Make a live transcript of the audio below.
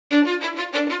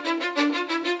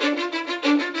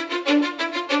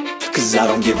Cause I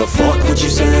don't give a fuck what you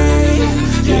say.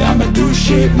 Yeah, I'ma do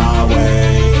shit my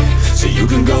way. So you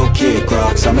can go kick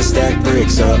rocks, I'ma stack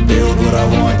bricks up, build what I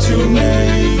want to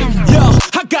make. Yo,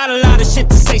 I got a lot of shit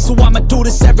to say, so I'ma do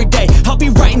this every day. I'll be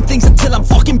writing things until I'm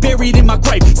fucking buried in my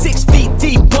grave. 6 feet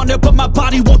deep under, but my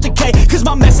body won't decay. Cause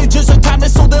my messages are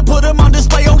timeless, so they'll put them on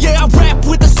display. Oh yeah, I rap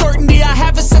with a certainty, I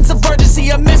have a sense of urgency.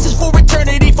 A message for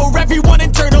eternity, for everyone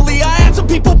internally. I had some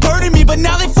people burning me, but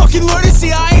now they fucking learn to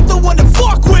see I ain't the one to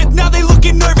fuck with, now they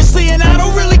looking nervously. And I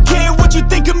don't really care what you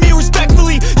think of me,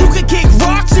 respectfully. You can kick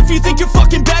rocks if you think you're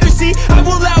fucking better, see. I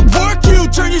will outwork you,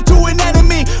 turn you to an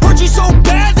enemy. Hurt you so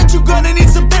bad that you're gonna need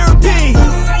some therapy.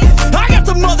 I got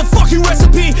the motherfucking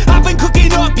recipe. I've been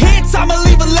cooking up hits, I'ma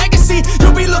leave a legacy.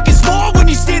 You'll be looking small when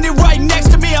you're standing right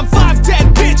next to me. I'm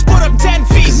 5'10", bitch, but I'm 10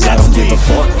 feet next to me. I don't give a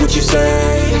fuck what you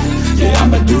say. Yeah,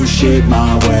 I'ma do shit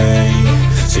my way.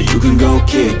 So you can go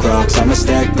kick rocks, I'ma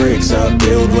stack bricks up,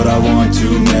 build what I want to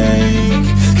make.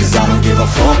 Cause I don't give a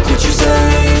fuck what you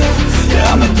say.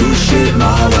 Yeah, I'ma do shit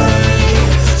my way.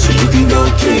 So you can go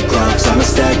kick rocks, I'ma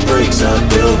stack bricks up,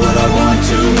 build what I want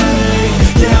to make.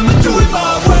 Yeah, I'ma do it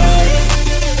my way.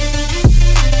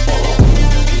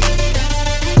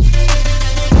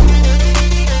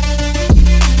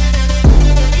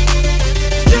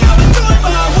 Yeah, I'ma do it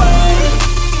my way.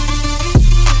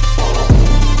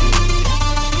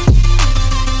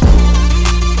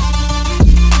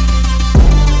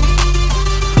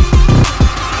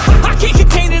 I can't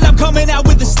contain it, I'm coming out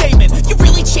with a statement. You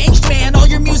really changed, man, all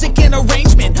your music and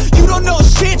arrangement. You don't know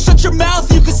shit, shut your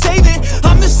mouth, you can save it.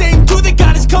 I'm the same dude that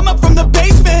got his come up from the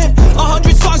basement.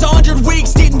 100 songs, 100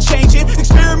 weeks, didn't change it.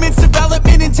 Experiments,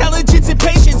 development, intelligence, and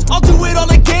patience. I'll do it all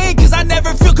again, cause I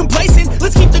never feel complacent.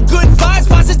 Let's keep the good vibes,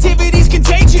 positivity's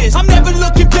contagious. I'm never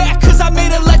looking back, cause I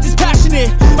made a life that's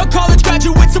passionate. A college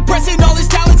graduate suppressing all his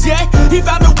talents, yeah. He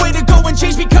found a way to go and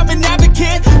change, become an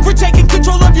advocate. For taking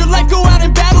control of your life, go out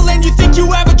and battle. And you think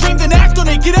you have a dream, then act on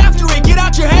it. Get after it, get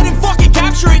out your head and fucking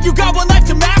capture it. You got one life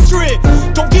to master it.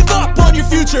 Don't give up on your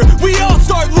future, we all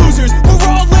start losers. We're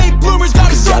all late bloomers,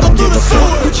 gotta struggle through the sewer.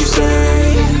 I don't give a fuck what you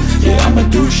say. Yeah, I'ma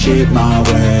do shit my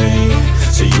way.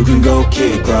 So you can go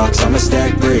kick rocks, I'ma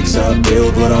stack bricks up,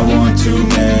 build what I want to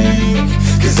make.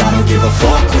 Cause I don't give a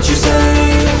fuck what you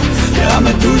say. Yeah,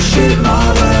 I'ma do shit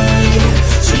my way.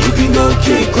 So you can go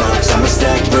kick rocks,